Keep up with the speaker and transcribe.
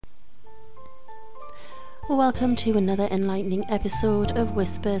Welcome to another enlightening episode of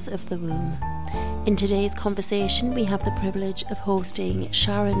Whispers of the Womb. In today's conversation, we have the privilege of hosting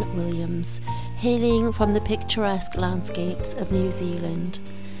Sharon Williams, hailing from the picturesque landscapes of New Zealand.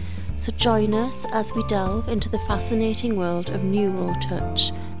 So join us as we delve into the fascinating world of Neuro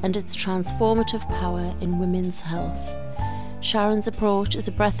and its transformative power in women's health. Sharon's approach is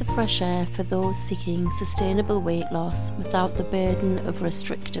a breath of fresh air for those seeking sustainable weight loss without the burden of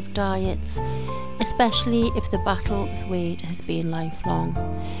restrictive diets, especially if the battle with weight has been lifelong.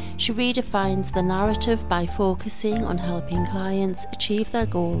 She redefines the narrative by focusing on helping clients achieve their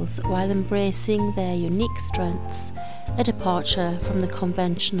goals while embracing their unique strengths, a departure from the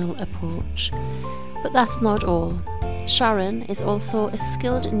conventional approach. But that's not all. Sharon is also a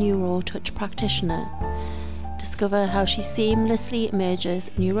skilled Neuro practitioner. Discover how she seamlessly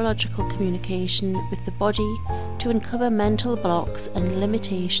merges neurological communication with the body to uncover mental blocks and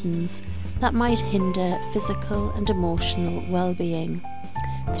limitations that might hinder physical and emotional well-being.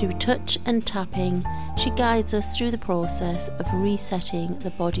 Through touch and tapping, she guides us through the process of resetting the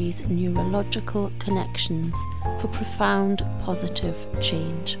body's neurological connections for profound positive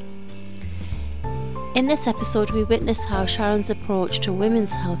change. In this episode, we witness how Sharon's approach to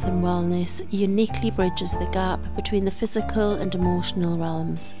women's health and wellness uniquely bridges the gap between the physical and emotional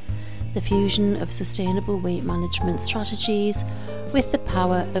realms, the fusion of sustainable weight management strategies with the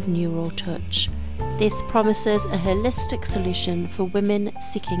power of Neuro. This promises a holistic solution for women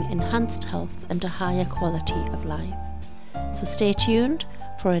seeking enhanced health and a higher quality of life. So stay tuned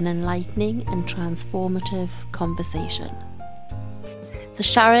for an enlightening and transformative conversation. So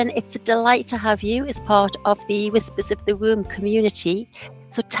Sharon, it's a delight to have you as part of the Whispers of the Womb community.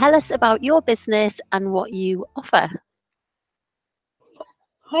 So tell us about your business and what you offer.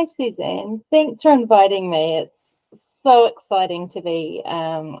 Hi Suzanne, thanks for inviting me. It's so exciting to be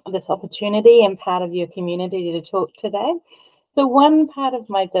this opportunity and part of your community to talk today. So one part of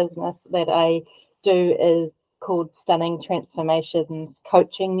my business that I do is called Stunning Transformations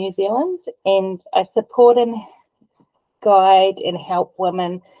Coaching New Zealand, and I support and guide and help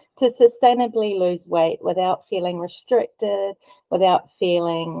women to sustainably lose weight without feeling restricted, without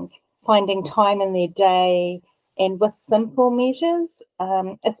finding time in their day, and with simple measures,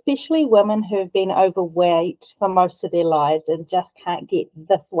 especially women who have been overweight for most of their lives and just can't get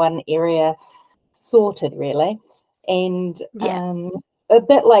this one area sorted really. And a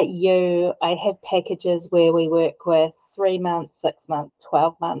bit like you, I have packages where we work with 3 months, 6 months,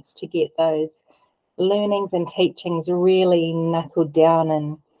 12 months to get those learnings and teachings really knuckled down,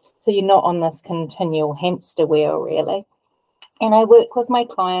 and so you're not on this continual hamster wheel really. And I work with my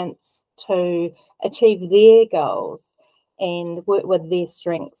clients to achieve their goals and work with their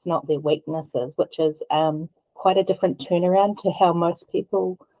strengths, not their weaknesses, which is quite a different turnaround to how most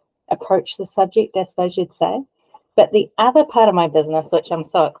people approach the subject, I suppose you'd say. But the other part of my business, which I'm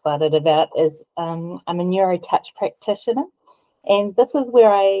so excited about, is I'm a Neuro practitioner. And this is where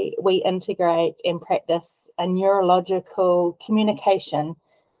we integrate and practice a neurological communication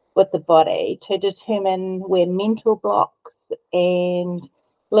with the body to determine where mental blocks and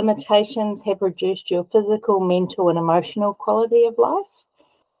limitations have reduced your physical, mental, and emotional quality of life.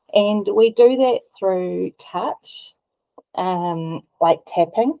 And we do that through touch, like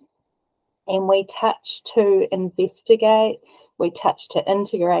tapping. And we touch to investigate, we touch to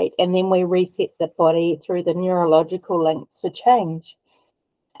integrate, and then we reset the body through the neurological links for change.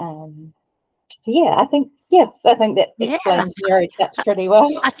 I think that explains NeuroTouch pretty well.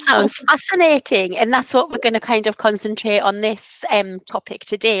 That sounds fascinating, and that's what we're going to kind of concentrate on this topic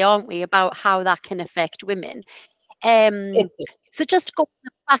today, aren't we? About how that can affect women. So just go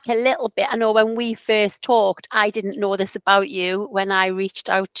back a little bit. I know when we first talked, I didn't know this about you when I reached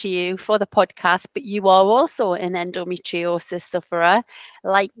out to you for the podcast, but you are also an endometriosis sufferer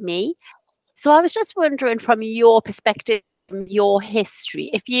like me. So I was just wondering, from your perspective, your history,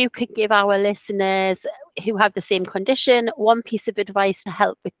 if you could give our listeners who have the same condition one piece of advice to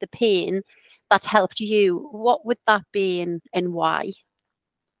help with the pain that helped you, what would that be and why?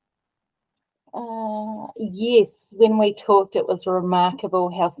 Yes, when we talked, it was remarkable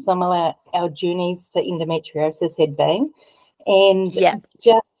how similar our journeys for endometriosis had been. And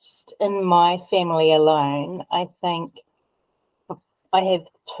just in my family alone, I think I have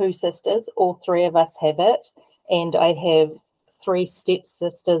 2 sisters, all 3 of us have it. And I have 3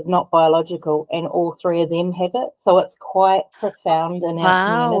 stepsisters, not biological, and all 3 of them have it. So it's quite profound in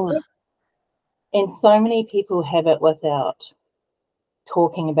our community. And so many people have it without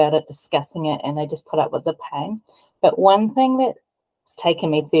talking about it, discussing it, and they just put up with the pain. But one thing that's taken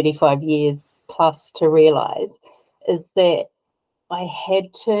me 35 years plus to realise is that I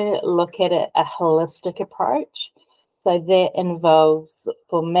had to look at it a holistic approach. So that involves,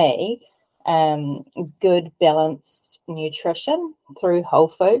 for me, good balanced nutrition through whole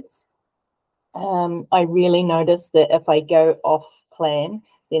foods. I really notice that if I go off plan,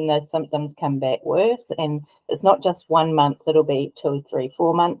 then those symptoms come back worse. And it's not just 1 month, it'll be 2, 3,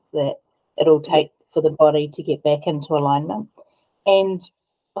 4 months that it'll take for the body to get back into alignment. And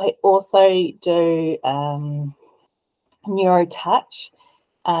I also do Neuro touch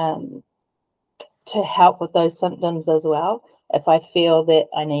to help with those symptoms as well. If I feel that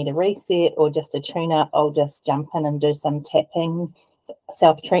I need a reset or just a tune-up, I'll just jump in and do some tapping,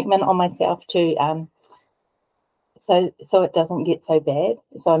 self-treatment on myself to so it doesn't get so bad.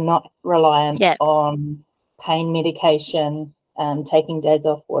 So I'm not reliant on pain medication, taking days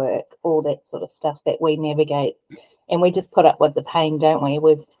off work, all that sort of stuff that we navigate. And we just put up with the pain, don't we?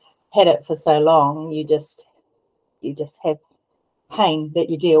 We've had it for so long, you just have pain that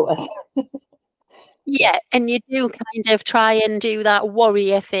you deal with. Yeah, and you do kind of try and do that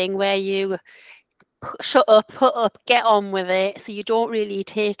warrior thing where you shut up, put up, get on with it. So you don't really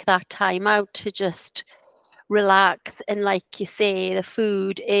take that time out to just relax. And like you say, the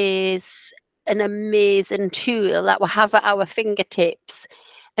food is an amazing tool that we have at our fingertips.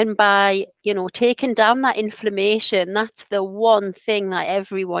 And by, taking down that inflammation, that's the one thing that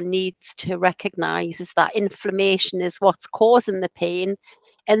everyone needs to recognize, is that inflammation is what's causing the pain.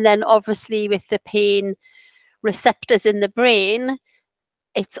 And then obviously with the pain receptors in the brain,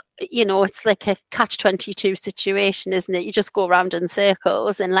 it's like a catch-22 situation, isn't it? You just go around in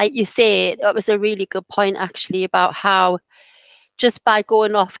circles. And like you say, that was a really good point actually, about how just by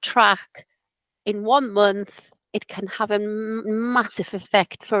going off track in 1 month, it can have a massive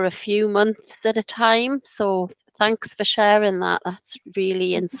effect for a few months at a time. So thanks for sharing that. That's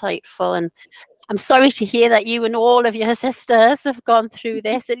really insightful. And I'm sorry to hear that you and all of your sisters have gone through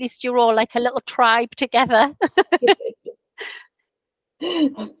this. At least you're all like a little tribe together.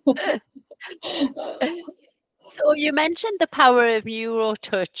 So you mentioned the power of Neuro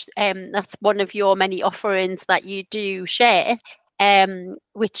touch. That's one of your many offerings that you do share,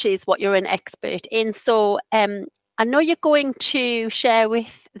 which is what you're an expert in. So I know you're going to share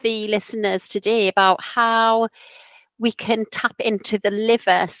with the listeners today about how we can tap into the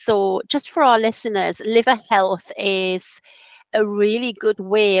liver. So just for our listeners, liver health is a really good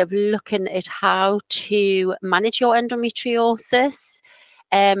way of looking at how to manage your endometriosis.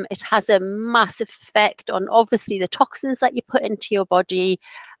 It has a massive effect on obviously the toxins that you put into your body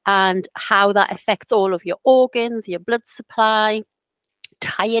and how that affects all of your organs, your blood supply,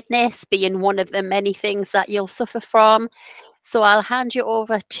 tiredness being one of the many things that you'll suffer from. So I'll hand you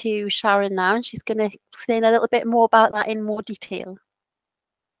over to Sharon now, and she's going to explain a little bit more about that in more detail.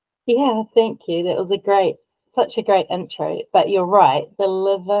 Yeah, thank you. That was such a great intro. But you're right, the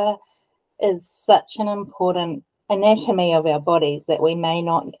liver is such an important anatomy of our bodies that we may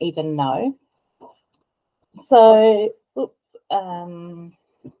not even know. So,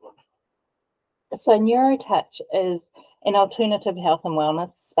 NeuroTouch is an alternative health and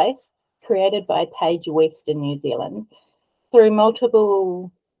wellness space created by Paige West in New Zealand through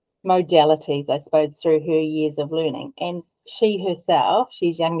multiple modalities, I suppose, through her years of learning. And she herself,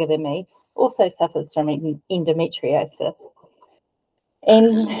 she's younger than me, also suffers from endometriosis.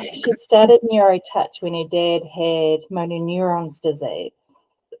 And she started NeuroTouch when her dad had motor neurons disease.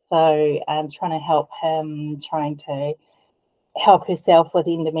 So trying to help herself with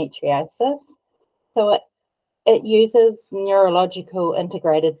endometriosis. So it uses neurological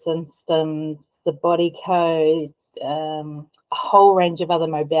integrated systems, the body code, a whole range of other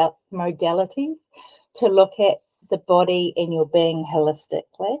modalities to look at the body and your being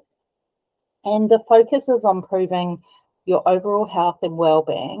holistically. And the focus is on improving your overall health and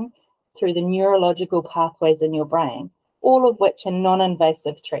well-being through the neurological pathways in your brain, all of which are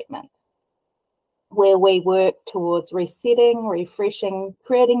non-invasive treatments, where we work towards resetting, refreshing,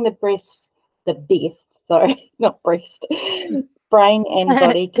 creating the brain and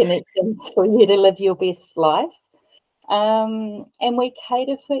body connections for you to live your best life. And we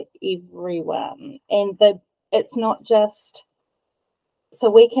cater for everyone. And it's not just, so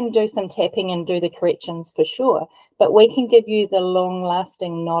we can do some tapping and do the corrections for sure, but we can give you the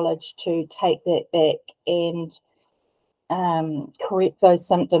long-lasting knowledge to take that back and correct those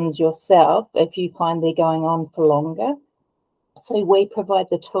symptoms yourself if you find they're going on for longer. So we provide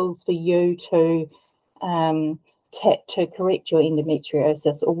the tools for you to correct your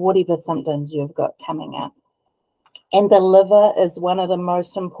endometriosis or whatever symptoms you've got coming up. And the liver is one of the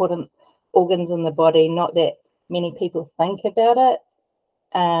most important organs in the body, not that many people think about it.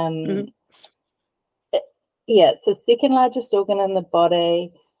 Yeah, it's the second largest organ in the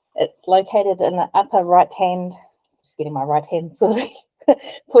body. It's located in the upper right hand, just getting my right hand, sorry,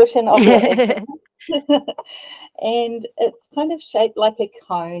 portion of your abdomen. And it's kind of shaped like a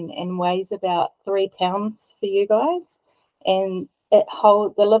cone and weighs about 3 pounds for you guys. And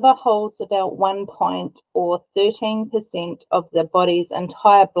the liver holds about 1 point or 13% of the body's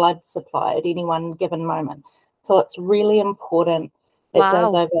entire blood supply at any one given moment. So it's really important. It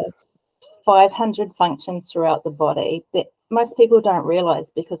does Wow. over 500 functions throughout the body that most people don't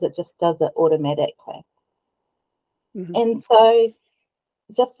realize because it just does it automatically. Mhm. And so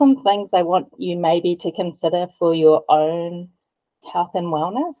just some things I want you maybe to consider for your own health and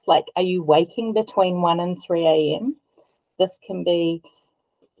wellness. Like, are you waking between 1 and 3 a.m.? This can be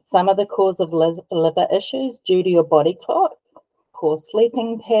some of the cause of liver issues due to your body clock. Poor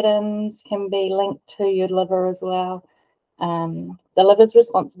sleeping patterns can be linked to your liver as well. The liver is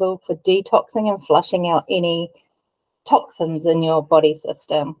responsible for detoxing and flushing out any toxins in your body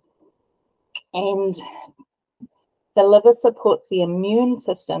system. And the liver supports the immune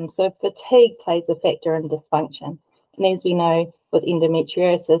system, so fatigue plays a factor in dysfunction. And as we know, with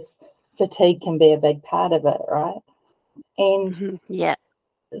endometriosis, fatigue can be a big part of it, right? And Yeah.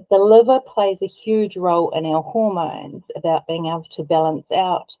 the liver plays a huge role in our hormones, about being able to balance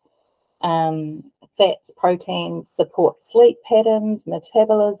out fats, proteins, support sleep patterns,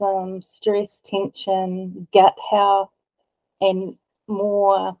 metabolism, stress, tension, gut health, and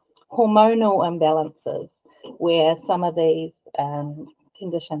more hormonal imbalances where some of these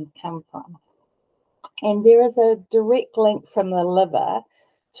conditions come from. And there is a direct link from the liver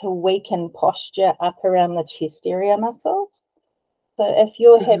to weakened posture up around the chest area muscles. So if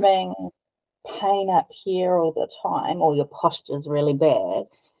you're having pain up here all the time, or your posture is really bad,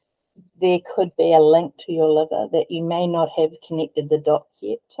 there could be a link to your liver that you may not have connected the dots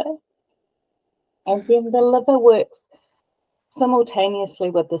yet to. And then the liver works simultaneously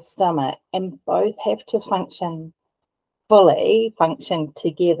with the stomach, and both have to function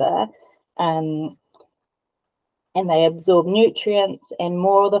together, and they absorb nutrients, and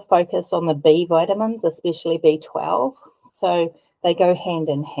more of the focus on the B vitamins, especially B12. So they go hand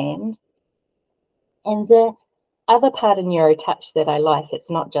in hand. And the other part of neurotouch that I like, it's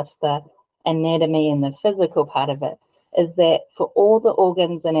not just the anatomy and the physical part of it, is that for all the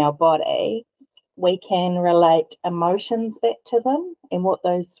organs in our body, we can relate emotions back to them and what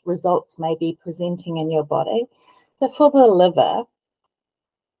those results may be presenting in your body. So for the liver,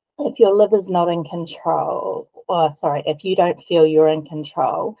 if your liver's not in control, if you don't feel you're in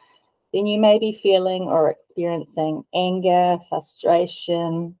control, then you may be feeling or experiencing anger,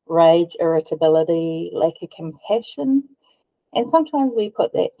 frustration, rage, irritability, lack of compassion. And sometimes we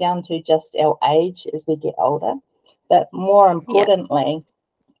put that down to just our age as we get older. But more importantly,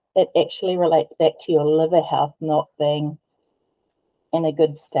 it actually relates back to your liver health not being in a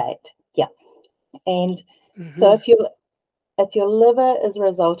good state. Yeah. And so if your liver is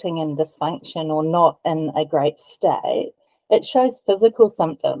resulting in dysfunction or not in a great state, it shows physical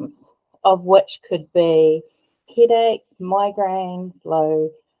symptoms, of which could be headaches, migraines, low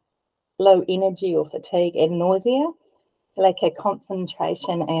energy or fatigue, and nausea, lack of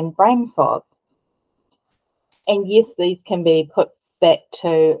concentration, and brain fog. And yes, these can be put back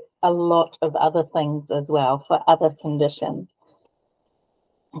to a lot of other things as well for other conditions.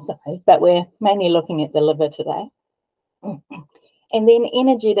 But we're mainly looking at the liver today. And then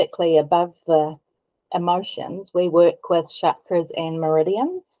energetically, above the emotions, we work with chakras and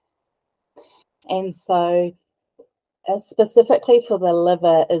meridians. And so specifically for the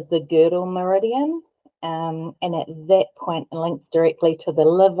liver is the girdle meridian. And at that point, it links directly to the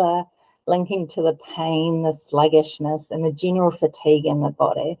liver, linking to the pain, the sluggishness, and the general fatigue in the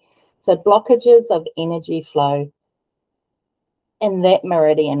body. So blockages of energy flow in that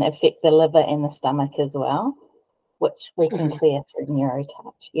meridian affect the liver and the stomach as well, which we can clear through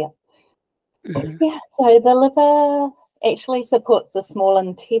neurotouch. Yeah. Yeah, so the liver actually supports the small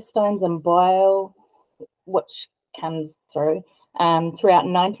intestines and bile, which comes through throughout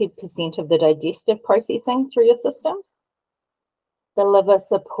 90% of the digestive processing through your system. The liver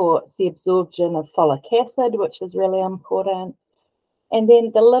supports the absorption of folic acid, which is really important. And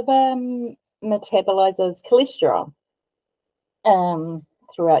then the liver metabolizes cholesterol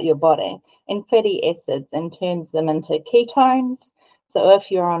throughout your body and fatty acids and turns them into ketones. So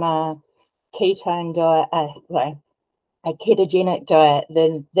if you're on a ketone diet, a ketogenic diet,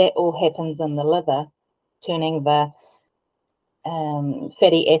 then that all happens in the liver, turning the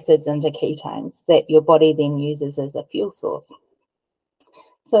fatty acids into ketones that your body then uses as a fuel source.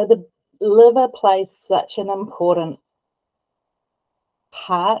 So the liver plays such an important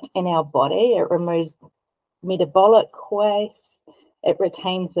part in our body. It removes metabolic waste. It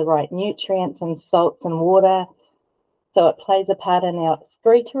retains the right nutrients and salts and water. So it plays a part in our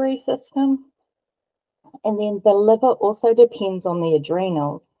excretory system. And then the liver also depends on the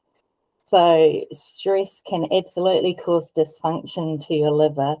adrenals. So stress can absolutely cause dysfunction to your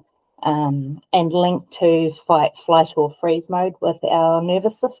liver, and link to fight, flight, or freeze mode with our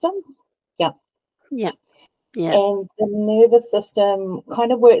nervous systems. Yeah. Yeah. Yeah. And the nervous system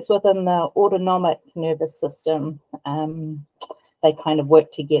kind of works within the autonomic nervous system. They kind of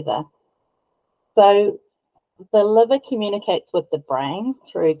work together. So the liver communicates with the brain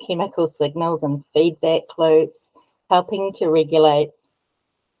through chemical signals and feedback loops, helping to regulate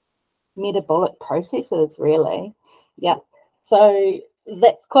metabolic processes, really. Yeah. So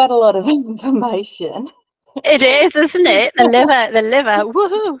that's quite a lot of information. It is, isn't it? The liver,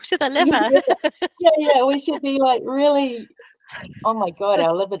 woohoo, to the liver. Yeah, we should be like really, oh my God,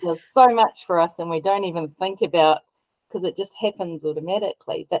 our liver does so much for us and we don't even think about, because it just happens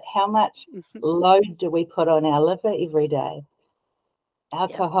automatically. But how much load do we put on our liver every day?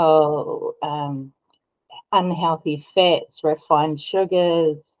 Alcohol, unhealthy fats, refined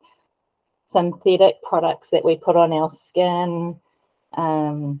sugars, synthetic products that we put on our skin,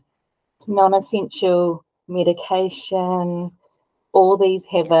 non-essential medication, all these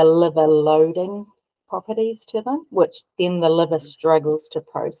have a liver loading properties to them, which then the liver struggles to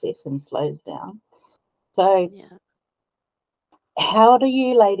process and slows down. So how do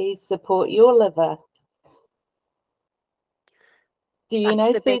you ladies support your liver? Do you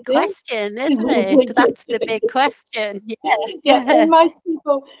know, That's the big question, isn't it? That's the big question. Yeah. And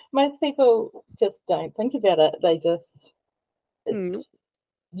most people just don't think about it. They just, it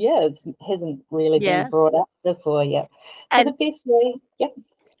hasn't really been brought up before yet. So the best way,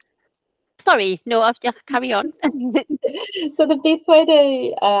 Sorry, no, I'll just carry on. So the best way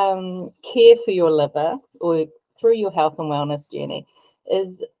to care for your liver, or through your health and wellness journey,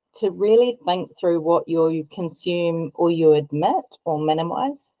 is to really think through what you consume or you admit or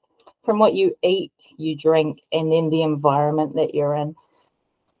minimize from what you eat, you drink, and then the environment that you're in.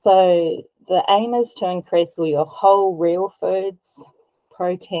 So the aim is to increase all your whole real foods,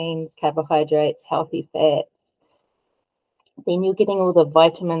 proteins, carbohydrates, healthy fats. Then you're getting all the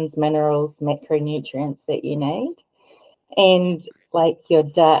vitamins, minerals, macronutrients that you need. And like your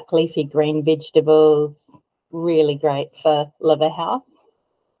dark leafy green vegetables, really great for liver health.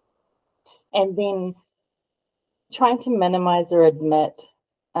 And then trying to minimize or admit,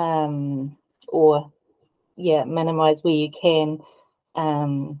 minimize where you can,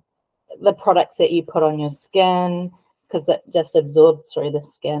 the products that you put on your skin, because it just absorbs through the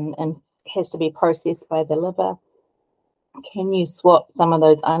skin and has to be processed by the liver. Can you swap some of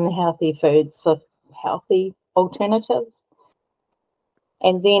those unhealthy foods for healthy alternatives?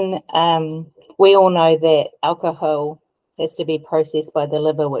 And then we all know that alcohol has to be processed by the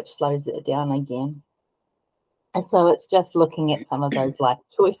liver, which slows it down again. And so it's just looking at some of those life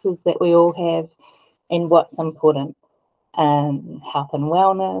choices that we all have and what's important, health and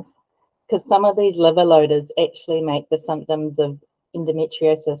wellness, because some of these liver loaders actually make the symptoms of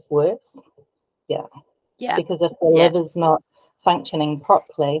endometriosis worse. Yeah. Because if the liver's not functioning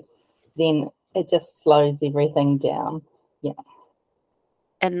properly, then it just slows everything down. Yeah.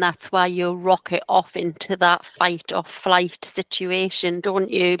 And that's why you rocket off into that fight or flight situation,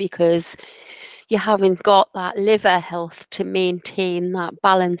 don't you? Because you haven't got that liver health to maintain that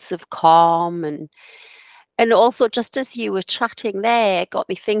balance of calm. And also, just as you were chatting there, it got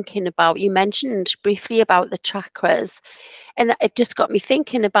me thinking about, you mentioned briefly about the chakras, and it just got me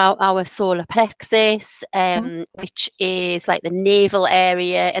thinking about our solar plexus, which is like the navel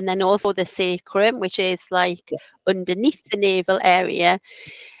area, and then also the sacrum, which is like underneath the navel area,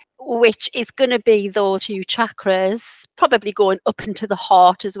 which is going to be those two chakras, probably going up into the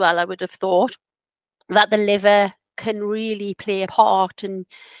heart as well, I would have thought, that the liver can really play a part. And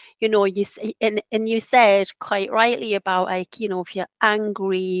you know, you said quite rightly about, like, you know, if you're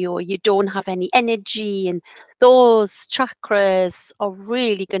angry or you don't have any energy, and those chakras are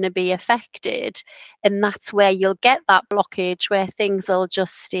really going to be affected, and that's where you'll get that blockage where things will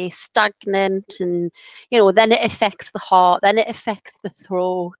just stay stagnant, and you know, then it affects the heart, then it affects the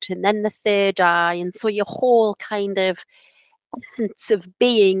throat, and then the third eye, and so your whole kind of essence of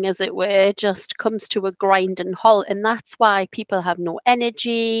being, as it were, just comes to a grinding halt. And that's why people have no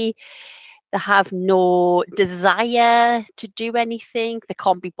energy, they have no desire to do anything, they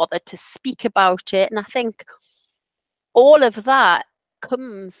can't be bothered to speak about it. And I think all of that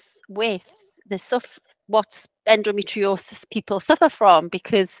comes with the what endometriosis people suffer from,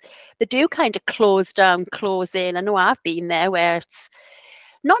 because they do kind of close down, close in. I know I've been there, where it's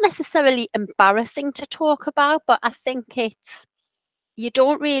not necessarily embarrassing to talk about, but I think you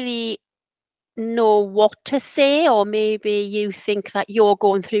don't really know what to say, or maybe you think that you're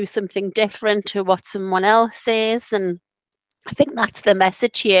going through something different to what someone else is. And I think that's the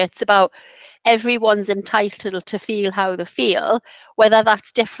message here. It's about everyone's entitled to feel how they feel, whether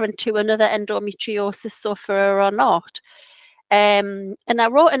that's different to another endometriosis sufferer or not. And I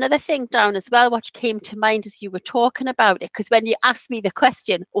wrote another thing down as well, which came to mind as you were talking about it, because when you asked me the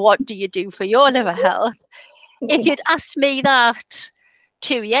question, what do you do for your liver health? If you'd asked me that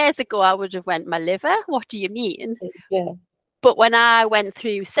 2 years ago, I would have went, my liver? What do you mean? Yeah. But when I went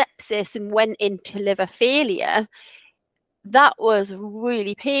through sepsis and went into liver failure, that was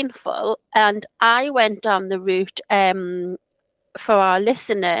really painful. And I went down the route, for our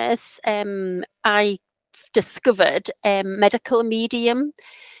listeners, I discovered medical medium.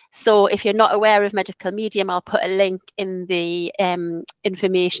 So if you're not aware of medical medium, I'll put a link in the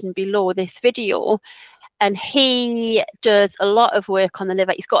information below this video. And he does a lot of work on the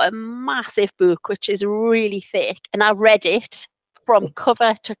liver. He's got a massive book, which is really thick. And I read it from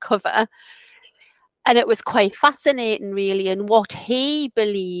cover to cover. And it was quite fascinating, really. And what he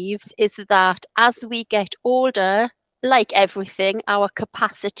believes is that as we get older, like everything, our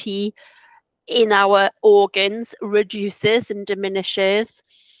capacity in our organs reduces and diminishes.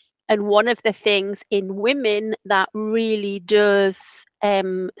 And one of the things in women that really does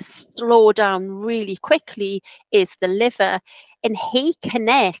slow down really quickly is the liver. And he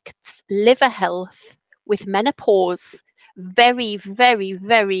connects liver health with menopause. Very, very,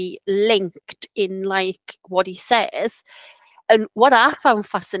 very linked in like what he says. And what I found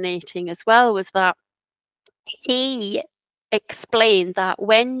fascinating as well was that he explained that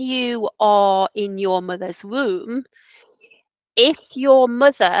when you are in your mother's womb, if your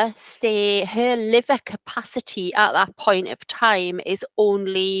mother, say her liver capacity at that point of time is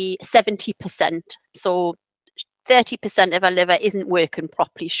only 70%, so 30% of her liver isn't working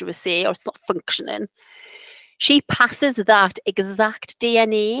properly, should we say, or it's not functioning, she passes that exact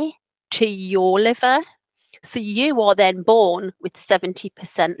DNA to your liver. So you are then born with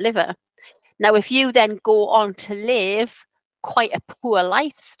 70% liver. Now, if you then go on to live quite a poor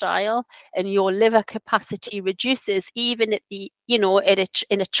lifestyle and your liver capacity reduces, even at the, in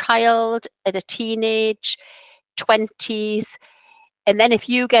a child, at a teenage, 20s, and then if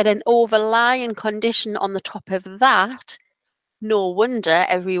you get an overlying condition on the top of that, no wonder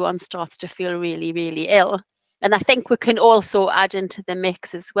everyone starts to feel really, really ill. And I think we can also add into the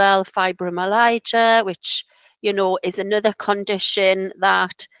mix as well fibromyalgia, which, is another condition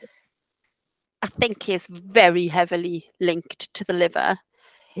that I think is very heavily linked to the liver.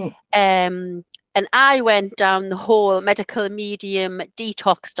 And I went down the whole medical medium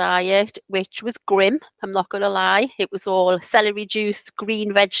detox diet, which was grim. I'm not going to lie. It was all celery juice,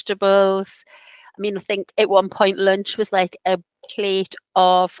 green vegetables. I mean, I think at one point lunch was like a plate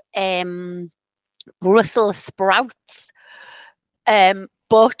of Brussels sprouts.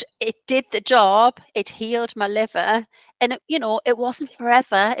 But it did the job. It healed my liver. And, it wasn't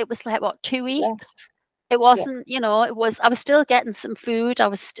forever. It was like, 2 weeks? It wasn't, I was still getting some food.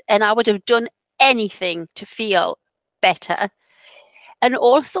 And I would have done anything to feel better. And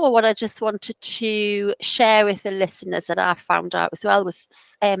also what I just wanted to share with the listeners that I found out as well was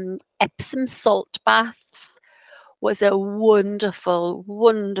Epsom salt baths was a wonderful,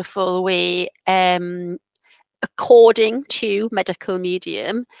 wonderful way, according to medical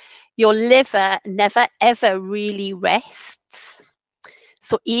medium, your liver never ever really rests.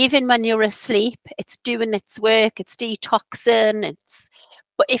 So even when you're asleep, it's doing its work, it's detoxing,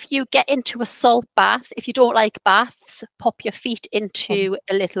 but if you get into a salt bath, if you don't like baths, pop your feet into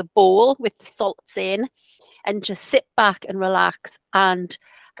a little bowl with the salts in and just sit back and relax. And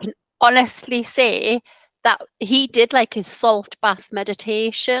I can honestly say that he did like his salt bath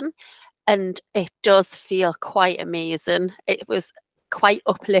meditation, and it does feel quite amazing. It was quite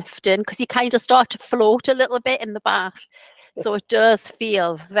uplifting because you kind of start to float a little bit in the bath. So it does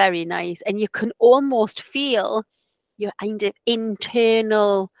feel very nice. And you can almost feel your kind of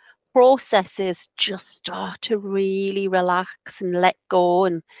internal processes just start to really relax and let go.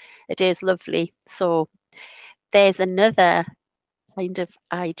 And it is lovely. So there's another kind of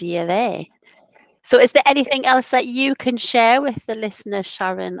idea there. So is there anything else that you can share with the listeners,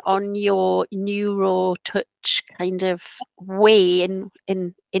 Sharon, on your neuro touch kind of way in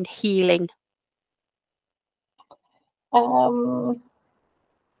healing?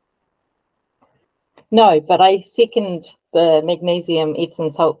 No, but I second the magnesium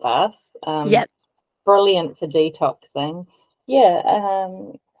Epsom salt baths. Yeah. Brilliant for detoxing. Yeah,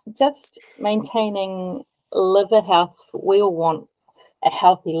 just maintaining liver health. We all want a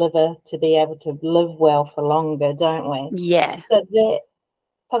healthy liver to be able to live well for longer, don't we? Yeah. So that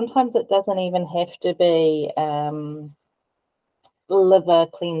sometimes it doesn't even have to be liver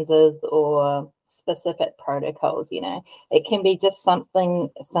cleanses or specific protocols, you know. It can be just something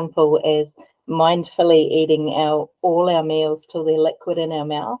simple as mindfully eating all our meals till they're liquid in our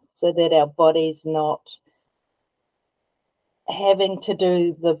mouth, so that our body's not having to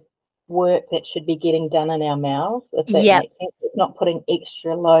do the work that should be getting done in our mouths, if that makes sense. It's not putting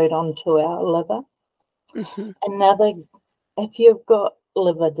extra load onto our liver. Another, if you've got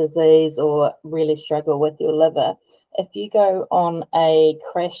liver disease or really struggle with your liver, if you go on a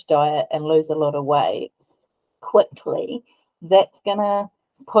crash diet and lose a lot of weight quickly, that's going to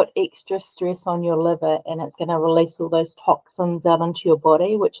put extra stress on your liver, and it's going to release all those toxins out into your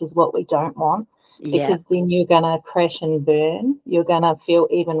body, which is what we don't want, because then you're going to crash and burn. You're going to feel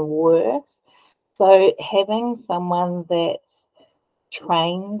even worse. So having someone that's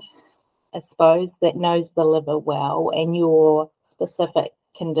trained, I suppose, that knows the liver well and your specific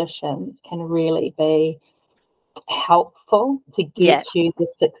conditions can really be helpful to get you the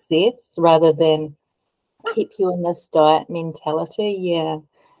success rather than keep you in this diet mentality.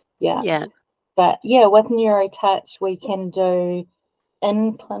 Yeah. But yeah, with NeuroTouch, we can do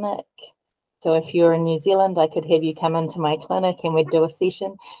in clinic. So if you're in New Zealand, I could have you come into my clinic and we'd do a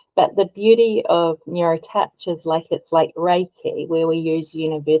session. But the beauty of NeuroTouch is it's like Reiki, where we use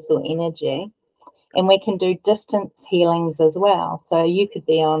universal energy, and we can do distance healings as well. So you could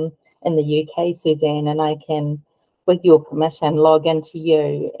be in the UK, Suzanne, and I can, with your permission, log into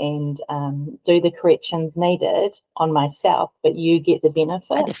you and do the corrections needed on myself, but you get the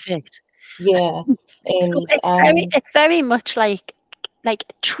benefit. Yeah. And so it's very much like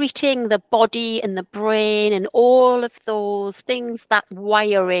treating the body and the brain and all of those things, that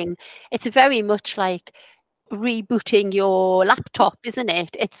wiring. It's very much like rebooting your laptop, isn't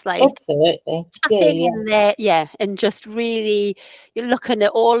it? It's like absolutely tapping in there, and just really you're looking at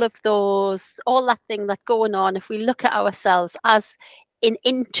all that thing that's going on. If we look at ourselves as an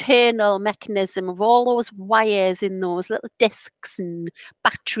internal mechanism of all those wires in those little discs and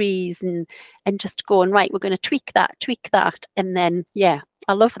batteries, and just going, right, we're going to tweak that, and then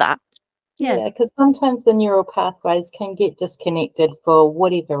I love that. Yeah, because sometimes the neural pathways can get disconnected for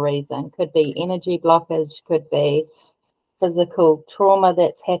whatever reason. Could be energy blockage, could be physical trauma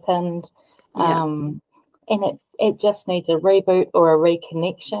that's happened. And it just needs a reboot or a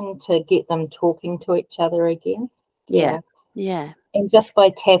reconnection to get them talking to each other again. Yeah. And just by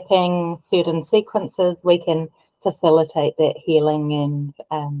tapping certain sequences, we can facilitate that healing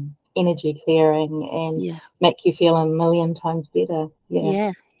and energy clearing and make you feel a million times better.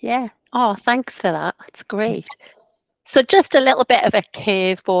 Yeah. Oh, thanks for that. That's great. So just a little bit of a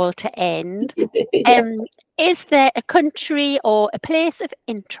curveball to end. Is there a country or a place of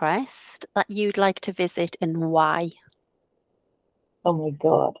interest that you'd like to visit, and why? Oh my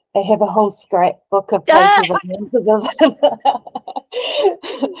God. I have a whole scrapbook of places I want to visit.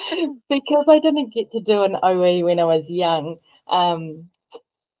 Because I didn't get to do an OE when I was young. And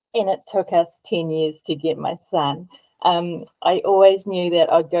it took us 10 years to get my son. I always knew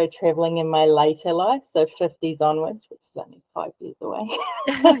that I'd go traveling in my later life, so 50s onwards, which is only 5 years away.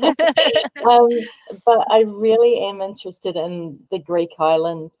 But I really am interested in the Greek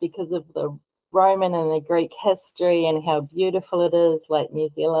islands because of the Roman and the Greek history and how beautiful it is, like New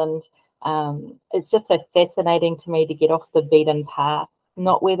Zealand. It's just so fascinating to me to get off the beaten path,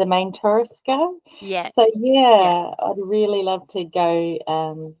 not where the main tourists go. So I'd really love to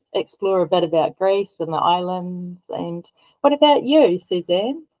go explore a bit about Greece and the islands. And what about you,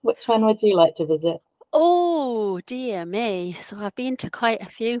 Suzanne? Which one would you like to visit? Oh dear me. So I've been to quite a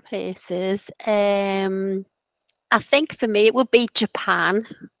few places. I think for me it would be Japan.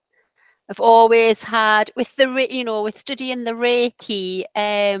 I've always had with studying the Reiki,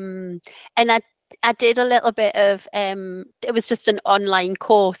 and I did a little bit of it was just an online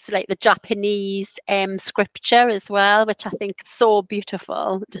course, like the Japanese scripture as well, which I think is so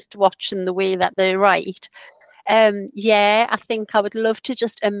beautiful, just watching the way that they write. I think I would love to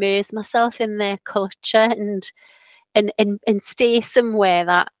just immerse myself in their culture and stay somewhere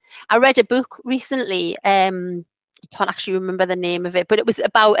that I read a book recently. I can't actually remember the name of it, but it was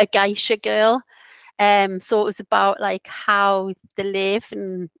about a geisha girl. So it was about like how they live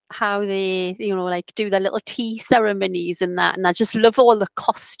and how they, like do their little tea ceremonies and that. And I just love all the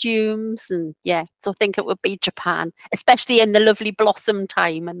costumes and so I think it would be Japan, especially in the lovely blossom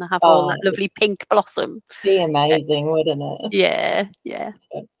time, and they have all that lovely pink blossom. Be amazing, wouldn't it? Yeah.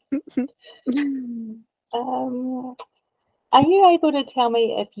 Are you able to tell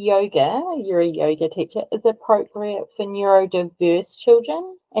me if yoga, you're a yoga teacher, is appropriate for neurodiverse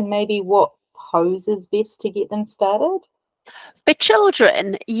children, and maybe what pose is best to get them started? For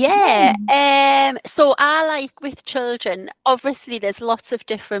children, yeah. So I like with children, obviously there's lots of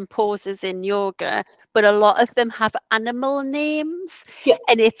different poses in yoga, but a lot of them have animal names. Yeah.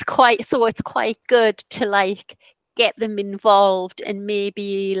 And it's quite good to like get them involved, and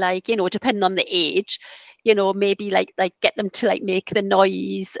maybe like, depending on the age, maybe like get them to like make the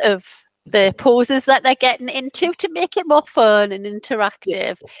noise of the poses that they're getting into to make it more fun and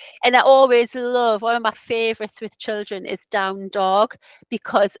interactive. And I always love, one of my favorites with children is down dog,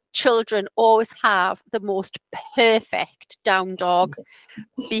 because children always have the most perfect down dog,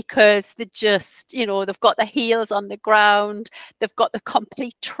 because they just, they've got the heels on the ground, they've got the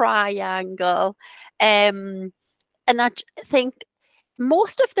complete triangle. And I think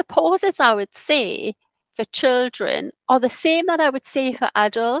most of the poses, I would say, for children are the same that I would say for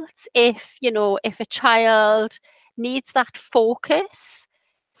adults. If a child needs that focus,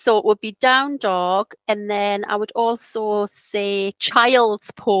 so it would be down dog, and then I would also say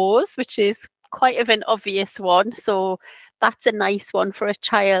child's pose, which is quite of an obvious one. So that's a nice one for a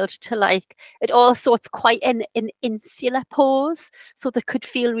child to like. It's quite an insular pose, so they could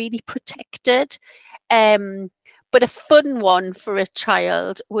feel really protected. But a fun one for a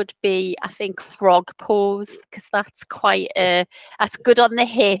child would be, I think, frog pose, because that's that's good on the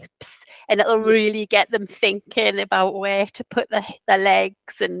hips, and it'll really get them thinking about where to put their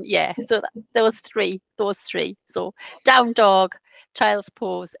legs. And so those three. So down dog, child's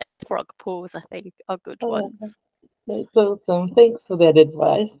pose, and frog pose, I think, are good ones. That's awesome. Thanks for that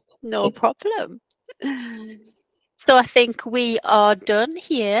advice. No problem. So I think we are done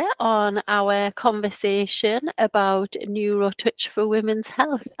here on our conversation about neurotouch for women's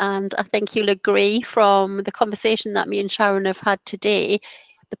health. And I think you'll agree from the conversation that me and Sharon have had today,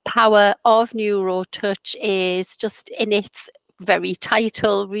 the power of neurotouch is just in its very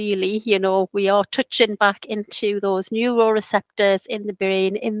title, really. We are touching back into those neuroreceptors in the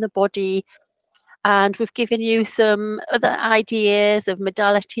brain, in the body. And we've given you some other ideas of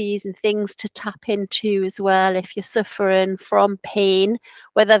modalities and things to tap into as well if you're suffering from pain,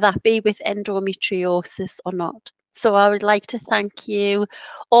 whether that be with endometriosis or not. So I would like to thank you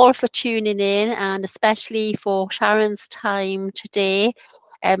all for tuning in, and especially for Sharon's time today.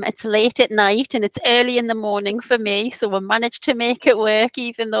 It's late at night and it's early in the morning for me, so we managed to make it work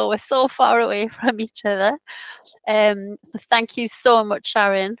even though we're so far away from each other. So thank you so much,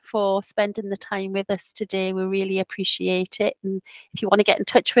 Sharon, for spending the time with us today. We really appreciate it. And if you want to get in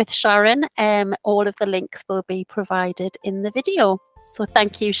touch with Sharon, all of the links will be provided in the video. So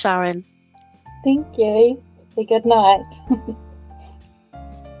thank you, Sharon. Thank you. Have a good night.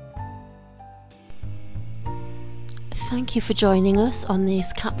 Thank you for joining us on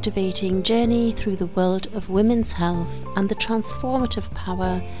this captivating journey through the world of women's health and the transformative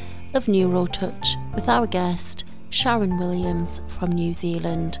power of neurotouch with our guest, Sharon Williams from New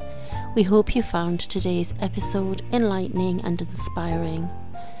Zealand. We hope you found today's episode enlightening and inspiring.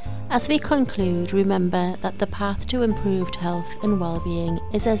 As we conclude, remember that the path to improved health and well-being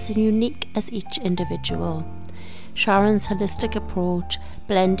is as unique as each individual. Sharon's holistic approach,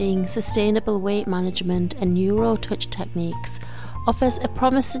 blending sustainable weight management and neurotouch techniques, offers a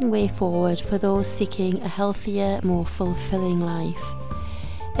promising way forward for those seeking a healthier, more fulfilling life.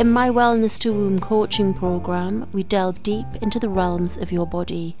 In my Wellness to Womb coaching program, we delve deep into the realms of your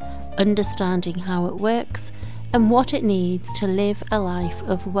body, understanding how it works and what it needs to live a life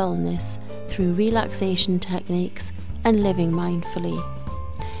of wellness through relaxation techniques and living mindfully.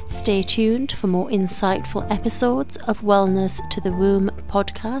 Stay tuned for more insightful episodes of Wellness to the Womb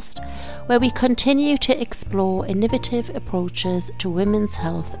podcast, where we continue to explore innovative approaches to women's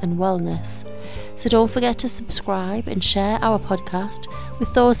health and wellness. So don't forget to subscribe and share our podcast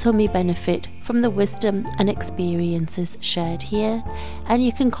with those who may benefit from the wisdom and experiences shared here. And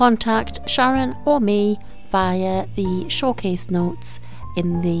you can contact Sharon or me via the showcase notes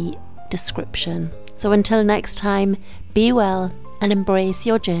in the description. So until next time, be well and embrace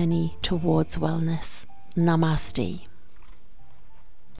your journey towards wellness. Namaste.